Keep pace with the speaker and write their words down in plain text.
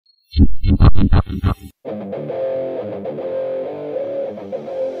Super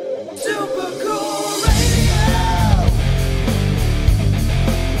Cool Radio!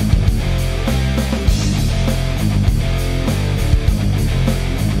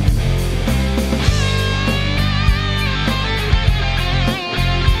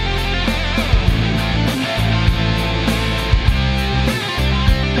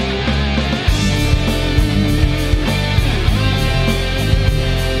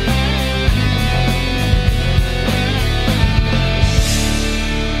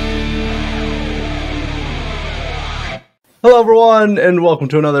 Hello everyone, and welcome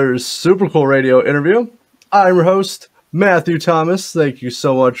to another Super Cool Radio interview. I'm your host, Matthew Thomas. Thank you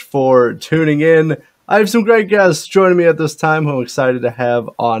so much for tuning in. I have some great guests joining me at this time who I'm excited to have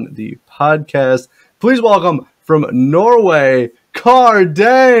on the podcast. Please welcome from Norway,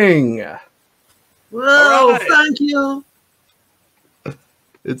 Kardang. Whoa, thank you.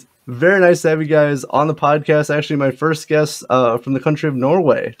 It's very nice to have you guys on the podcast. Actually, my first guest from the country of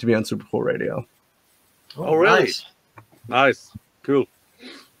Norway to be on Super Cool Radio. Oh, really? Nice. Cool. It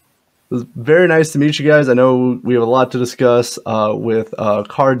was very nice to meet you guys. I know we have a lot to discuss with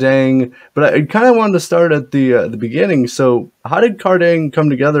Kardang, but I kind of wanted to start at the beginning. So how did Kardang come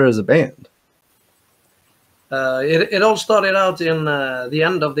together as a band? It all started out in the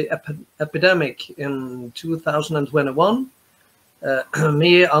end of the epidemic in 2021.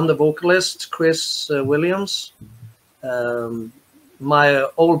 Me, I'm the vocalist, Chris Williams. My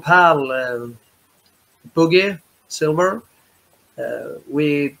old pal, Boogie Silver.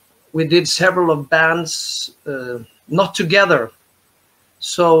 We did several of bands not together.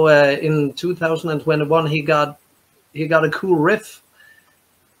 So in 2021 he got a cool riff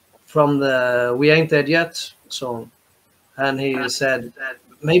from the We Ain't Dead Yet song, and he said,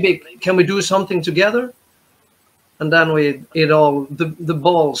 maybe can we do something together? And then the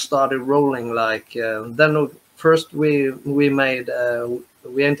ball started rolling. Like then first we made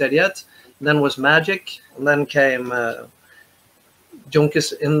We Ain't Dead Yet. Then was Magic, and then came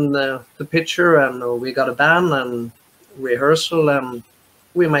Junkies in the picture, and we got a band and rehearsal, and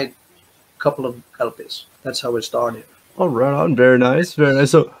we made a couple of LPs. That's how it started. Oh, right on. Very nice. Very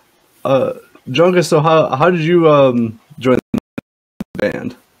nice. So, Junkies, so how did you join the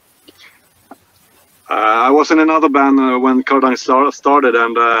band? I was in another band when Kardang started,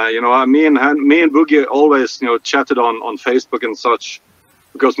 and me and Boogie always chatted on Facebook and such.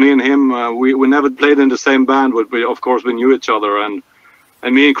 Because me and him, we never played in the same band, but of course we knew each other, and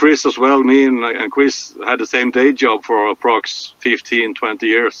me and Chris as well. Me and Chris had the same day job for approx 15, 20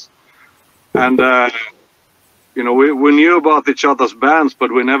 years, and we knew about each other's bands,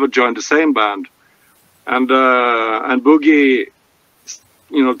 but we never joined the same band. And Boogie,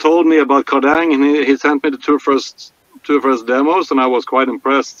 told me about Kardang, and he sent me the two first demos, and I was quite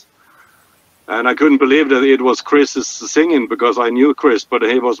impressed. And I couldn't believe that it was Chris's singing, because I knew Chris, but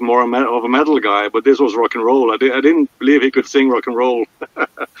he was more of a metal guy. But this was rock and roll. I didn't believe he could sing rock and roll.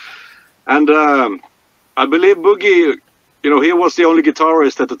 And I believe Boogie, he was the only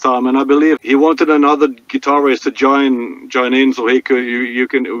guitarist at the time, and I believe he wanted another guitarist to join in, so we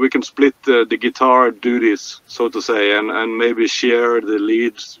can split the guitar duties, so to say, and maybe share the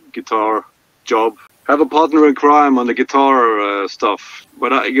lead guitar job. Have a partner in crime on the guitar stuff.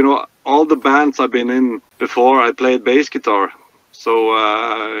 But all the bands I've been in before, I played bass guitar. So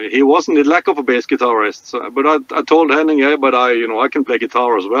he wasn't in lack of a bass guitarist. But I told Henning, yeah, but I can play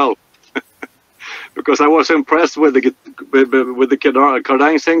guitar as well. Because I was impressed with the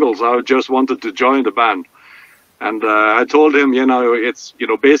Kardang singles. I just wanted to join the band. And I told him, it's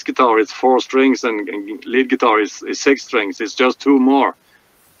bass guitar, it's 4 strings, and lead guitar is 6 strings. It's just 2 more.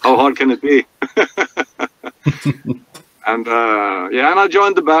 How hard can it be? And and I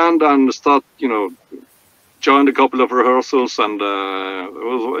joined the band and joined a couple of rehearsals, and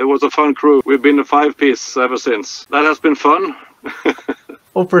it was a fun crew. We've been a 5-piece ever since. That has been fun.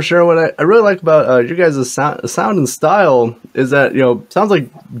 Well, for sure. What I really like about you guys' sound and style is that sounds like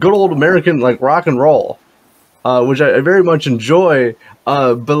good old American like rock and roll, which I very much enjoy.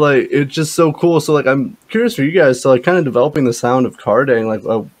 But like it's just so cool. So like I'm curious for you guys to like kind of developing the sound of Kardang. Like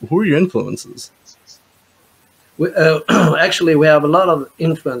who are your influences? Actually, we have a lot of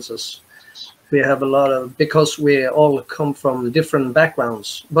influences. We have a lot of, because we all come from different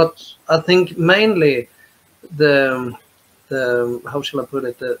backgrounds. But I think mainly the how shall I put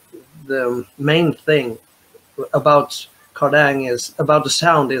it, the main thing about Kardang is about the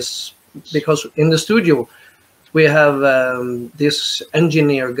sound is because in the studio we have this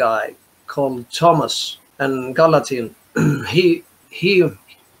engineer guy called Thomas and Galatin.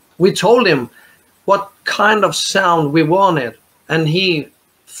 We told him what kind of sound we wanted, and he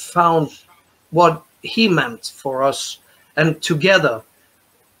found what he meant for us, and together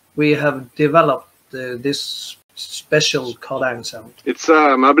we have developed this special Kardang sound. It's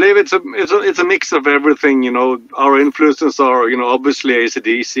I believe it's a mix of everything. You know, our influences are, you know, obviously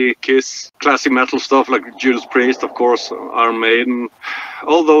AC/DC, Kiss, classic metal stuff like Judas Priest, of course, Iron Maiden,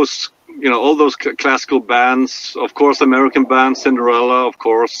 all those, you know, all those classical bands, of course, American bands, Cinderella, of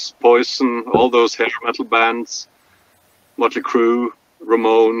course, Poison, all those hair metal bands, Motley Crue,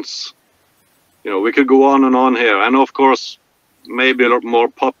 Ramones. You know, we could go on here, and of course, maybe a lot more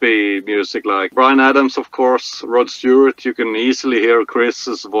poppy music like Bryan Adams, of course, Rod Stewart. You can easily hear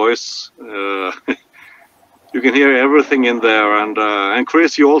Chris's voice. You can hear everything in there, and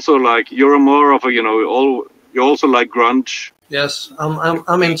Chris, you're more of a, you know, you also like grunge. Yes,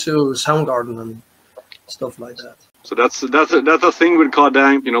 I'm into Soundgarden and stuff like that. So that's a thing with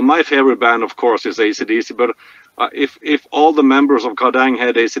Kardang. You know, my favorite band, of course, is AC/DC. But if all the members of Kardang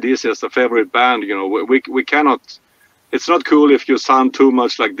had AC/DC as a favorite band, you know, we cannot. It's not cool if you sound too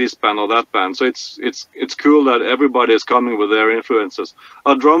much like this band or that band. So it's cool that everybody is coming with their influences.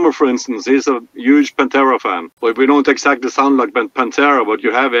 Our drummer, for instance, he's a huge Pantera fan. But we don't exactly sound like Pantera, but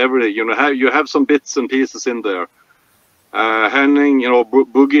you have everything. You know, you have some bits and pieces in there. Henning, you know,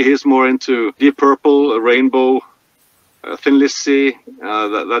 Boogie, he's more into Deep Purple, Rainbow, Thin Lizzy,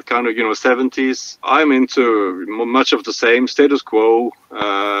 that kind of, you know, 70s. I'm into much of the same. Status Quo,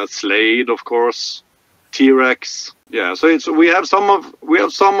 Slade, of course, T-Rex. Yeah, so we have some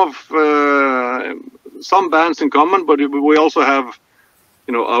bands in common, but we also have,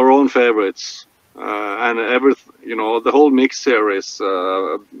 you know, our own favorites, and you know, the whole mix here is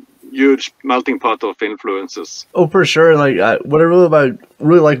huge melting pot of influences. Oh, for sure. Like what I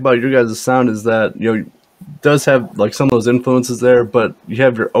really like about your guys' sound is that, you know, it does have like some of those influences there, but you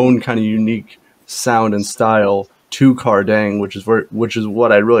have your own kind of unique sound and style to Kardang, which is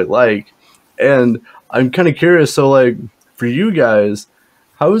what I really like. And I'm kind of curious. So, like, for you guys,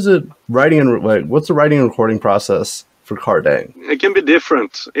 how is it writing and what's the writing and recording process for Kardang? It can be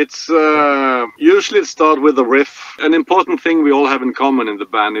different. It's usually start with a riff. An important thing we all have in common in the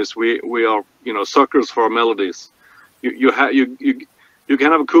band is we are, you know, suckers for melodies. You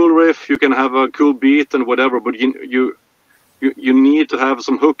can have a cool riff, you can have a cool beat and whatever, but you need to have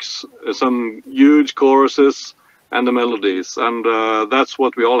some hooks, some huge choruses, and the melodies, and that's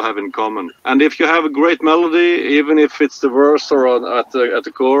what we all have in common. And if you have a great melody, even if it's the verse or at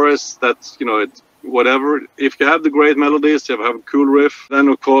the chorus, that's, you know, whatever. If you have the great melodies, you have a cool riff, then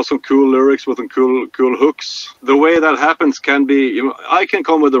of course some cool lyrics with some cool hooks. The way that happens can be, you know, I can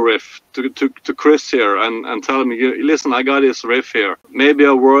come with a riff to Chris here and tell him, listen, I got this riff here, maybe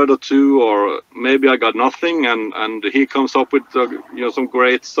a word or two, or maybe I got nothing, and he comes up with you know, some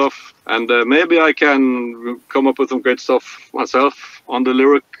great stuff, and maybe I can come up with some great stuff myself on the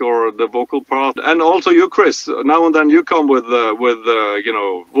lyric or the vocal part. And also you, Chris, now and then you come with you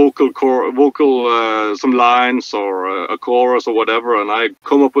know, vocal some lines or a chorus or whatever, and I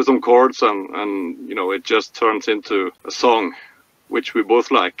come up with some chords, and you know, it just turns into a song, which we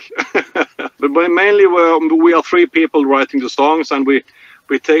both like. But mainly we are three people writing the songs, and we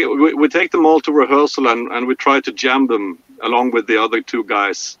take them all to rehearsal, and we try to jam them along with the other two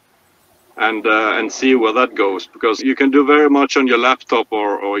guys, and see where that goes, because you can do very much on your laptop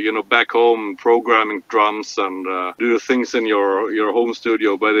or you know, back home programming drums and do things in your home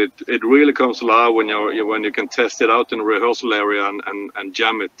studio, but it really comes alive when you can test it out in a rehearsal area and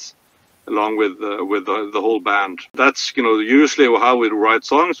jam it along with the whole band. That's, you know, usually how we write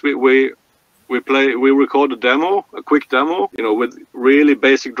songs. We record a quick demo, you know, with really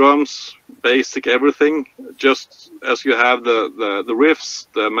basic drums, basic everything, just as you have the riffs,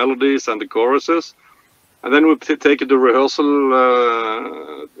 the melodies, and the choruses. And then we take it to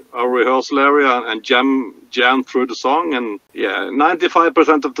our rehearsal area and jam through the song. And yeah,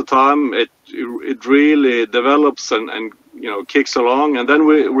 95% of the time it really develops and you know, kicks along. And then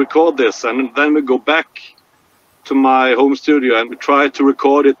we record this, and then we go back to my home studio and we try to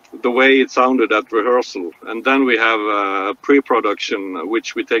record it the way it sounded at rehearsal. And then we have a pre-production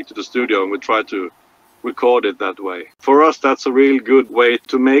which we take to the studio, and we try to record it that way. For us, that's a real good way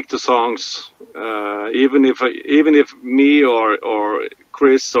to make the songs. Even if me or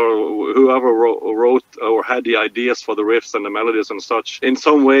Chris or whoever wrote or had the ideas for the riffs and the melodies and such, in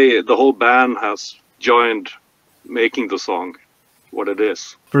some way the whole band has joined making the song what it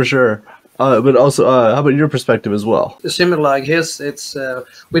is. For sure. But also, how about your perspective as well? Similar like his, it's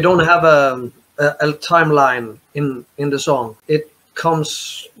we don't have a timeline in the song. It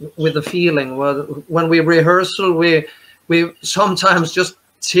comes with a feeling. When we rehearsal, we sometimes just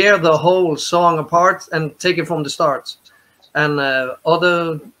tear the whole song apart and take it from the start. And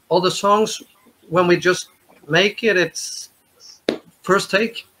other songs, when we just make it, it's first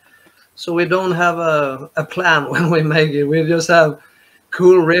take. So we don't have a plan when we make it. We just have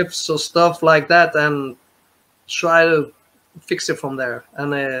cool riffs or stuff like that and try to fix it from there.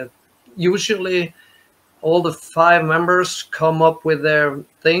 And usually all the 5 members come up with their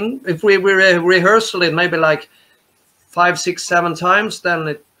thing. If we rehearsal it maybe like 5, 6, 7 times,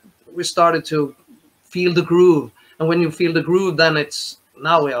 then we started to feel the groove. And when you feel the groove, then it's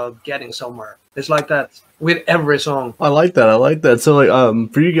now we are getting somewhere. It's like that with every song. I like that. I like that. So, like,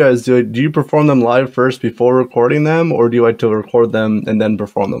 for you guys, do you perform them live first before recording them, or do you like to record them and then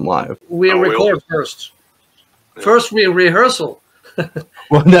perform them live? We record first. First, we rehearsal.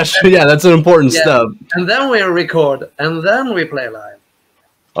 Well, that's an important step. And then we record, and then we play live.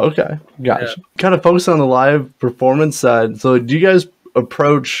 Okay, gotcha. Kind of focus on the live performance side. So, do you guys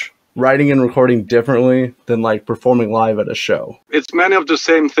approach writing and recording differently than like performing live at a show? It's many of the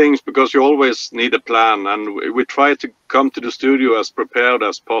same things because you always need a plan, and we try to come to the studio as prepared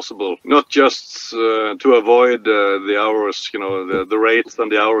as possible, not just to avoid the hours, the rates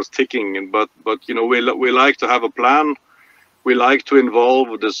and the hours ticking, but we like to have a plan. We like to involve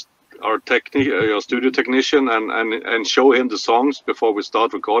our studio technician and show him the songs before we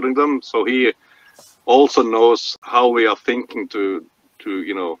start recording them, so he also knows how we are thinking to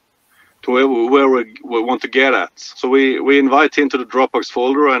where we want to get at. So we invite him to the Dropbox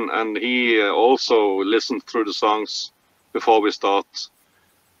folder, and he also listens through the songs before we start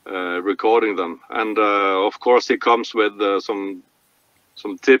recording them. And of course he comes with some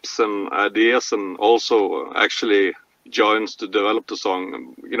tips and ideas, and also actually joins to develop the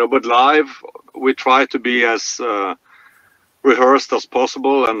song. But live we try to be as rehearsed as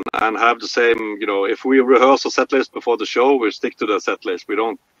possible and have the same, if we rehearse a set list before the show, we stick to the set list. We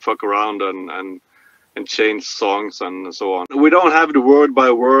don't fuck around and change songs and so on. We don't have the word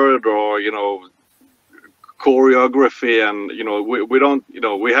by word or choreography, and we don't,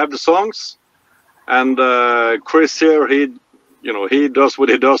 we have the songs, and Chris here, he does what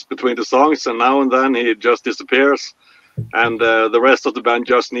he does between the songs, and now and then he just disappears. And the rest of the band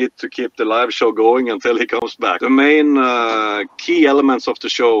just need to keep the live show going until he comes back. The main key elements of the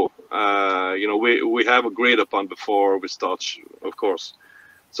show, we have agreed upon before we start, of course.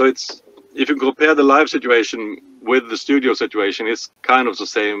 So it's, if you compare the live situation with the studio situation, it's kind of the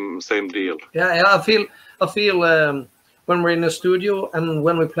same deal. Yeah, I feel when we're in the studio and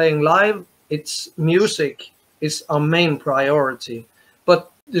when we're playing live, it's music is our main priority. But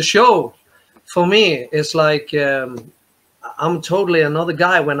the show, for me, is like I'm totally another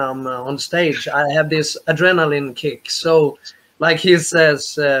guy when I'm on stage. I have this adrenaline kick. So, like he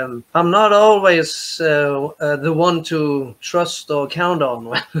says, I'm not always the one to trust or count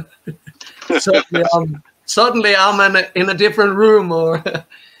on. Suddenly I'm in a different room or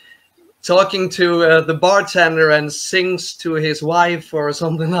talking to the bartender and sings to his wife or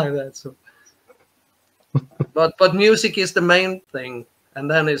something like that. So, but music is the main thing, and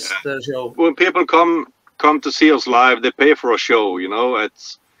then it's the show. When people come to see us live, they pay for a show.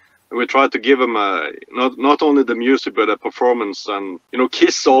 We try to give them not only the music but a performance. And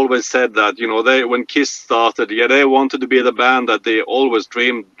Kiss always said that when Kiss started, they wanted to be the band that they always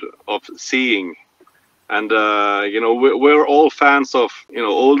dreamed of seeing. And we're all fans of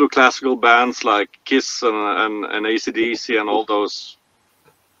older classical bands like Kiss and AC/DC and all those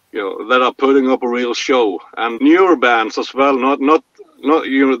that are putting up a real show, and newer bands as well. Not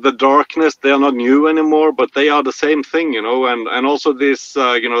the Darkness, they are not new anymore, but they are the same thing, and also this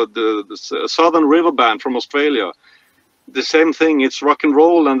the Southern River Band from Australia, the same thing. It's rock and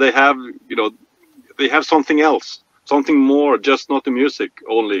roll, and they have they have something else, something more, just not the music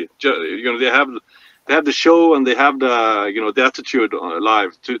only. They have the show, and they have the the attitude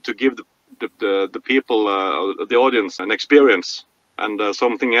live to give the people, the audience, an experience. And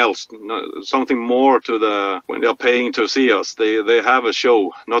something else, something more to when they're paying to see us. They have a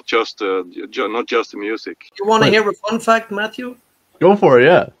show, not just the music. You want to hear a fun fact, Matthew? Go for it,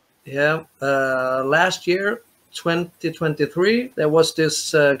 yeah. Yeah. Last year, 2023, there was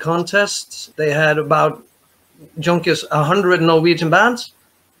this contest. They had about Junkies 100 Norwegian bands.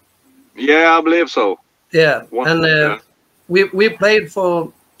 Yeah, I believe so. Yeah, we played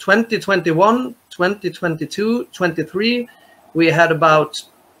for 2021, 2022, 23. We had about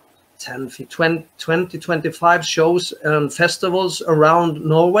 20, 25 shows and festivals around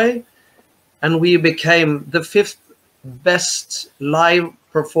Norway, and we became the 5th best live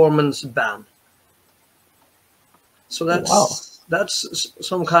performance band. So that's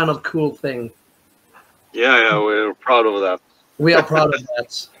some kind of cool thing. Yeah, we're proud of that. We are proud of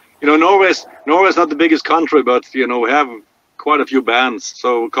that. Norway's not the biggest country, but we have quite a few bands.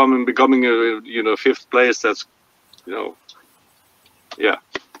 So becoming a fifth place. That's yeah.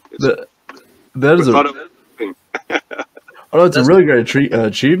 That is thought of everything. oh, it's a really great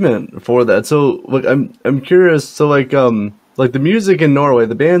achievement for that. So, like, I'm curious. So, like the music in Norway,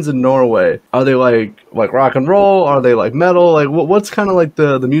 the bands in Norway, are they like rock and roll? Are they like metal? Like, what's kind of like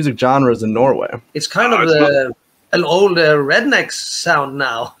the music genres in Norway? It's kind of an old redneck sound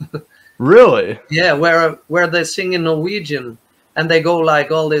now. Really? Yeah, where they sing in Norwegian and they go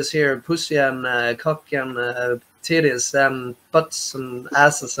like all this here, pussy and cock and titties and butts and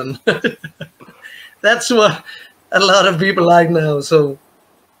asses, and that's what a lot of people like now. So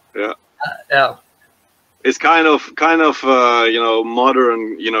yeah. Yeah. It's kind of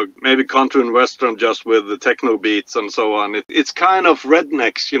modern, maybe country and western, just with the techno beats and so on. It's kind of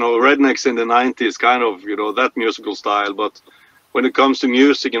rednecks, rednecks in the 90s, kind of, that musical style. But when it comes to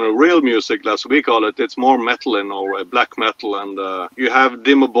music, real music, as we call it, it's more metal in Norway, black metal. And you have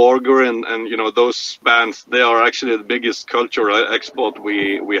Dimmu Borgir and those bands, they are actually the biggest cultural export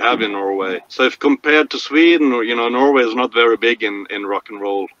we have in Norway. So if compared to Sweden, Norway is not very big in rock and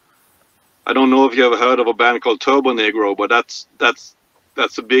roll. I don't know if you ever heard of a band called Turbo Negro, but that's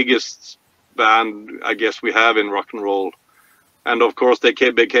the biggest band I guess we have in rock and roll. And of course they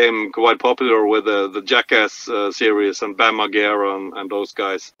became quite popular with the Jackass series and Bam Margera and those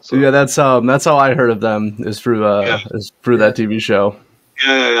guys. So yeah, that's how I heard of them is through that TV show.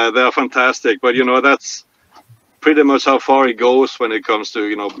 Yeah, they're fantastic. But that's pretty much how far it goes when it comes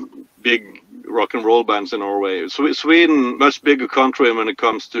to big rock and roll bands in Norway. Sweden, much bigger country when it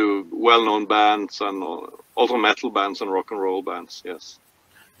comes to well-known bands and also metal bands and rock and roll bands. Yes.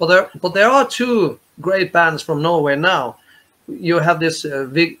 But there are two great bands from Norway now. You have this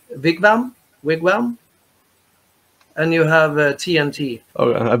Wigwam, and you have TNT.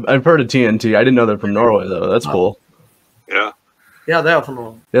 Oh, I've heard of TNT. I didn't know they're from Norway though. That's cool. Yeah. Yeah, they are from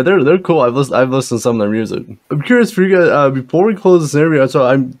Norway. Yeah, they're cool. I've listened to some of their music. I'm curious for you guys. Before we close this interview, so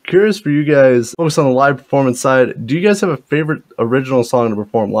I'm curious for you guys. Focus on the live performance side. Do you guys have a favorite original song to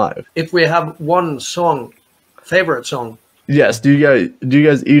perform live? If we have one favorite song. Yes. Do you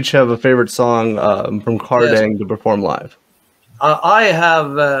guys each have a favorite song from Kardang to perform live? I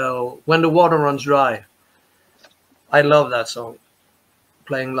have When the Water Runs Dry. I love that song.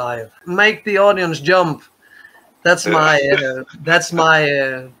 Playing live, make the audience jump. That's my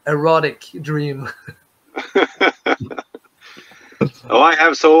erotic dream. Oh, I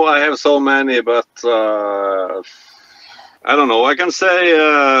have so many, but I don't know. I can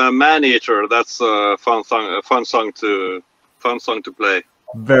say Man Eater. That's a fun song to play.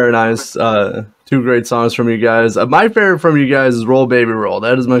 Very nice. Two great songs from you guys. My favorite from you guys is Roll Baby Roll.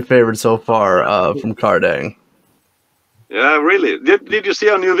 That is my favorite so far from Kardang. Yeah, really. Did you see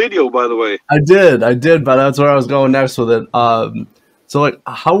our new video, by the way? I did, but that's where I was going next with it. So, like,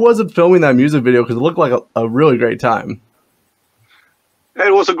 how was it filming that music video? Because it looked like a really great time.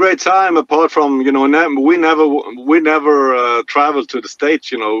 It was a great time. Apart from we never traveled to the States.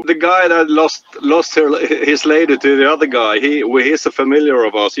 The guy that lost his lady to the other guy. He's a familiar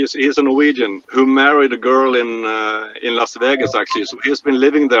of us. He's a Norwegian who married a girl in Las Vegas actually. So he's been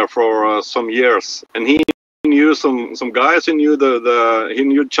living there for some years, and he knew some guys. He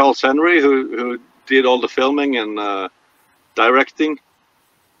knew Charles Henry who did all the filming and directing.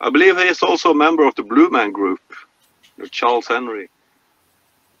 I believe he is also a member of the Blue Man Group, Charles Henry.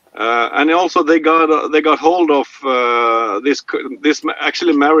 And also they got hold of this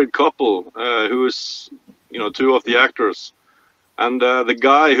actually married couple who is two of the actors. And the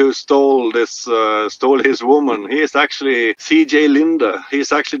guy who stole his woman, he is actually C.J. Linde.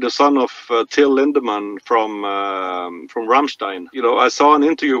 He's actually the son of Till Lindemann from Rammstein. I saw an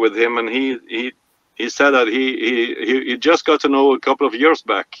interview with him, and he said that he just got to know a couple of years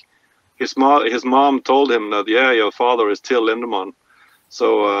back. His mom told him that, yeah, your father is Till Lindemann.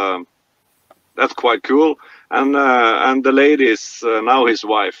 So that's quite cool. And the lady is now his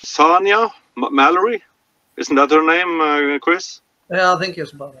wife, Sanja Mallory. Isn't that her name, Chris? Yeah, I think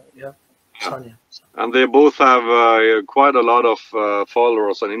it's about it. Yeah, Sanja. And they both have quite a lot of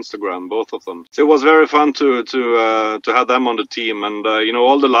followers on Instagram, both of them. So it was very fun to have them on the team, and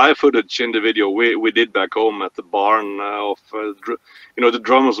all the live footage in the video we did back home at the barn of the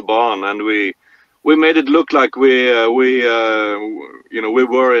drummer's barn, and we made it look like we were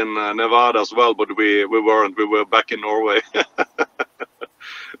in Nevada as well, but we weren't. We were back in Norway.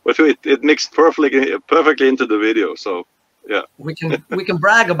 But it mixed perfectly into the video. So yeah, we can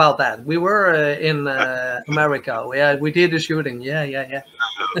brag about that. We were in America. We did the shooting. Yeah.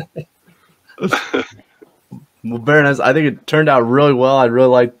 Well, very nice. I think it turned out really well. I really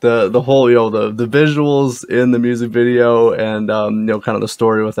liked the whole, the visuals in the music video and, kind of the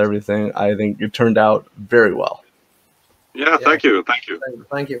story with everything. I think it turned out very well. Yeah, thank you. Thank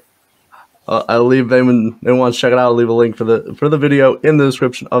you. I'll leave, if anyone wants to check it out, I'll leave a link for the video in the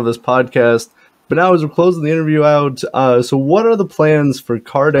description of this podcast. But now as we're closing the interview out, so what are the plans for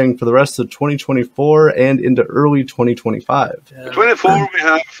Kardang for the rest of 2024 and into early 2025? 24, we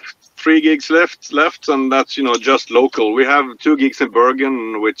have 3 gigs left, and that's just local. We have 2 gigs in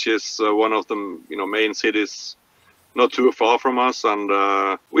Bergen, which is one of the main cities, not too far from us, and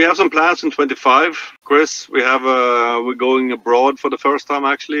we have some plans in 25. Chris, we're going abroad for the first time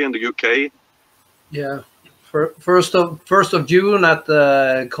actually in the UK. Yeah, first of June at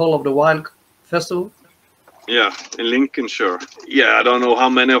the Call of the Wild Festival. Yeah, in Lincolnshire. Yeah, I don't know how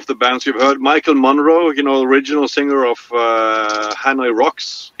many of the bands you've heard. Michael Monroe, original singer of Hanoi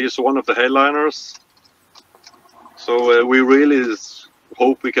Rocks. He's one of the headliners. So we really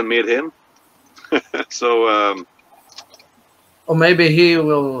hope we can meet him. So. Or maybe he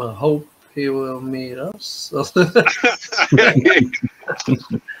will hope he will meet us.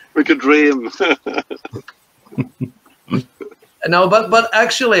 We could dream. No, but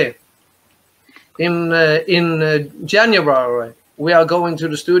actually, in January we are going to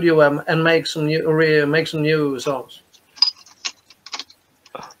the studio and make some new songs.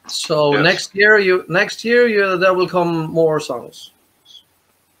 So yes. next year there will come more songs.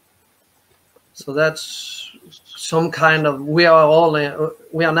 So that's some kind of we are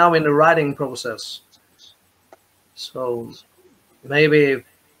now in the writing process. So maybe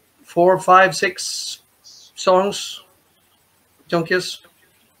 4, 5, 6 songs, Junkies.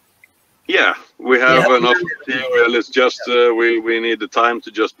 Yeah, we have enough material. It's just we need the time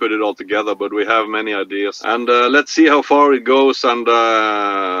to just put it all together, but we have many ideas. And let's see how far it goes. And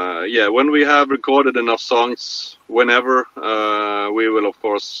when we have recorded enough songs, whenever, we will, of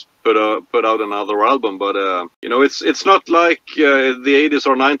course, put out another album. But, it's not like the 80s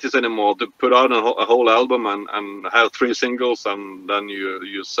or 90s anymore to put out a whole album and have 3 singles and then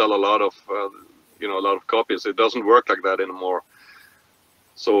you sell a lot of, a lot of copies. It doesn't work like that anymore.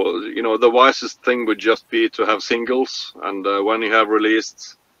 So, the wisest thing would just be to have singles. And when you have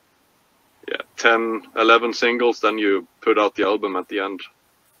released 10, 11 singles, then you put out the album at the end.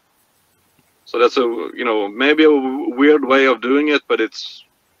 So that's maybe a weird way of doing it, but it's,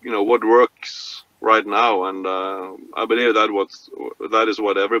 what works right now. And I believe that is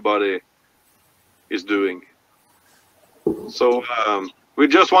what everybody is doing. So, we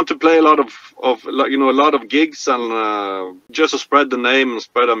just want to play a lot of gigs and just to spread the name and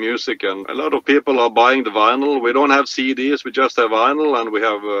spread our music. And a lot of people are buying the vinyl. We don't have CDs, we just have vinyl, and we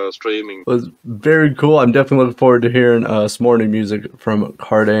have streaming. Well, it's very cool. I'm definitely looking forward to hearing some more new music from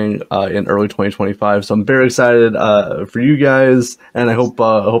Kardang in early 2025. So I'm very excited for you guys, and I hope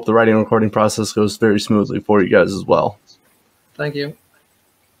the writing and recording process goes very smoothly for you guys as well. Thank you.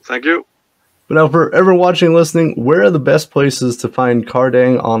 Thank you. But now, for everyone watching and listening, where are the best places to find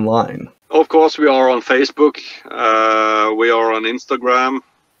Kardang online? Of course, we are on Facebook. We are on Instagram.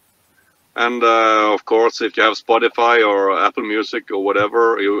 And, of course, if you have Spotify or Apple Music or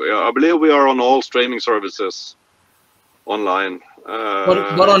whatever, I believe we are on all streaming services online.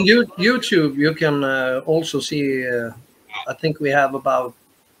 But on YouTube, you can also see, I think we have about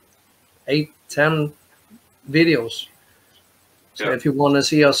 8, 10 videos. So if you want to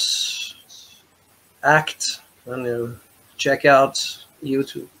see us act, then you check out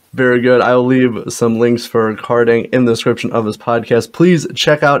YouTube. Very good. I'll leave some links for Kardang in the description of this podcast. Please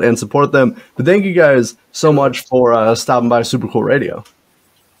check out and support them. But thank you guys so much for stopping by Super Cool Radio.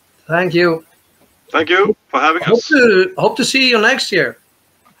 Thank you. Thank you for having us. Hope to see you next year.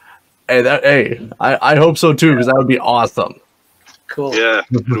 Hey, I hope so too, because that would be awesome. Cool. Yeah,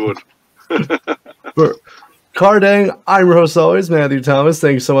 it would. For Kardang, I'm your host always, Matthew Thomas.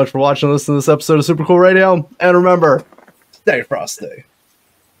 Thank you so much for watching and listening to this episode of Super Cool Radio. And remember, stay frosty.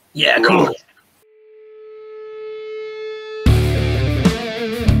 Yeah, cool.